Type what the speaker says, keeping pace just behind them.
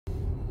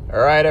All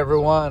right,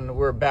 everyone,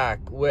 we're back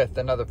with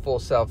another full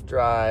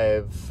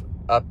self-drive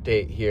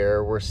update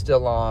here. We're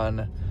still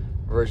on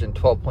version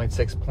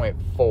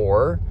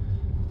 12.6.4.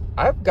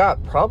 I've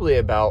got probably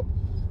about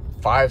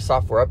 5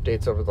 software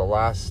updates over the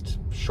last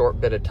short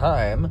bit of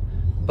time,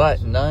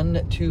 but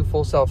none to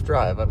full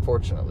self-drive,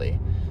 unfortunately.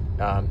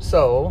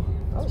 So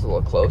that was a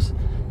little close.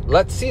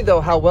 Let's see,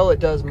 though, how well it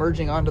does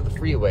merging onto the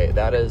freeway.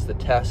 That is the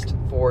test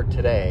for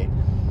today.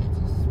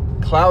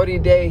 Cloudy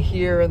day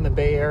here in the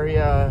Bay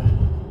Area.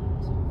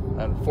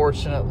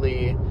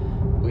 Unfortunately,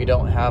 we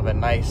don't have a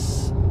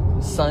nice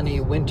sunny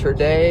winter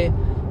day.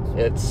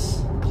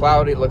 It's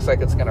cloudy, looks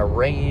like it's gonna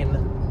rain.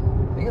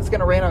 I think it's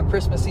gonna rain on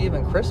Christmas Eve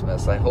and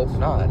Christmas. I hope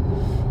not.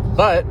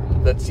 But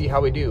let's see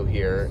how we do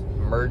here,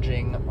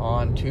 merging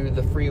onto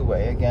the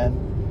freeway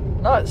again.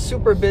 Not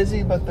super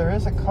busy, but there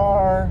is a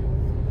car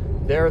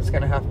there. It's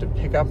gonna have to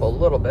pick up a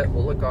little bit.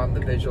 We'll look on the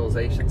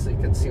visualization so you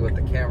can see what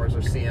the cameras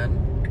are seeing.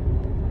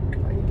 If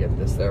I can get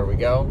this, there we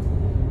go.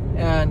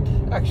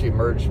 And actually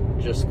merged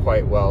just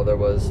quite well. There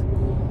was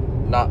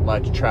not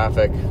much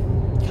traffic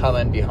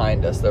coming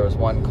behind us. There was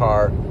one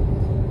car,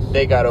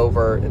 they got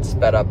over, it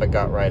sped up, it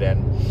got right in.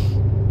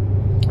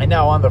 And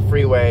now on the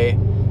freeway,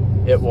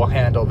 it will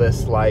handle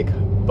this like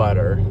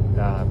butter.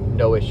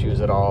 No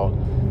issues at all.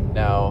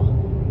 Now,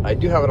 I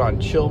do have it on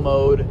chill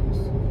mode.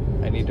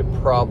 I need to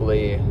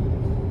probably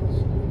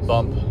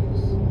bump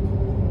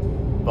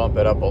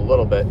it up a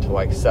little bit to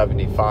like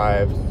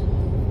 75.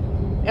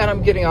 And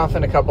I'm getting off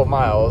in a couple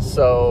miles,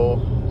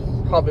 so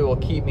probably will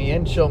keep me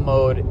in chill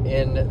mode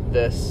in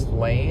this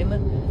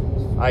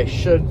lane. I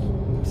should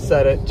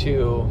set it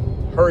to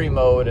hurry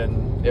mode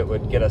and it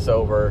would get us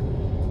over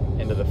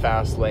into the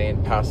fast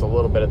lane, past a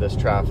little bit of this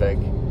traffic,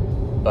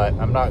 but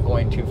I'm not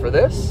going to for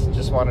this.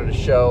 Just wanted to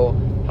show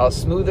how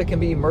smooth it can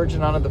be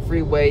merging onto the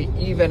freeway,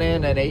 even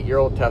in an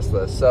 8-year-old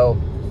Tesla. So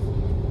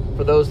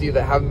for those of you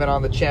that haven't been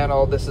on the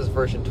channel, this is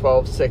version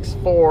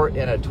 12.6.4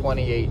 in a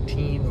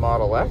 2018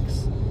 Model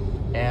X.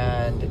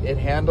 And it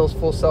handles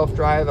full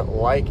self-drive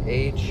like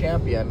a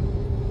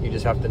champion. You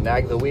just have to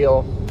nag the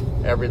wheel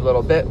every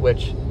little bit,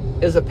 which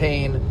is a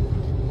pain,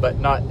 but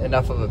not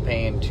enough of a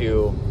pain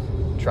to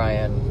try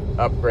and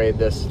upgrade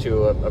this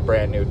to a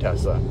brand new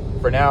Tesla.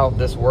 For now,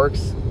 this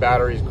works.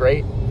 Battery's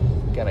great.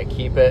 Gonna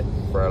keep it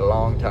for a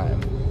long time.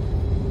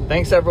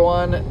 Thanks,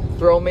 everyone.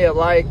 Throw me a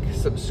like,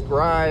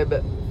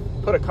 subscribe,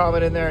 put a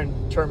comment in there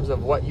in terms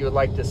of what you would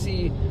like to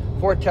see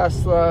for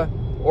Tesla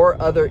or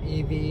other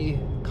EV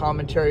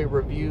commentary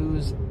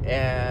reviews,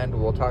 and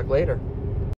we'll talk later.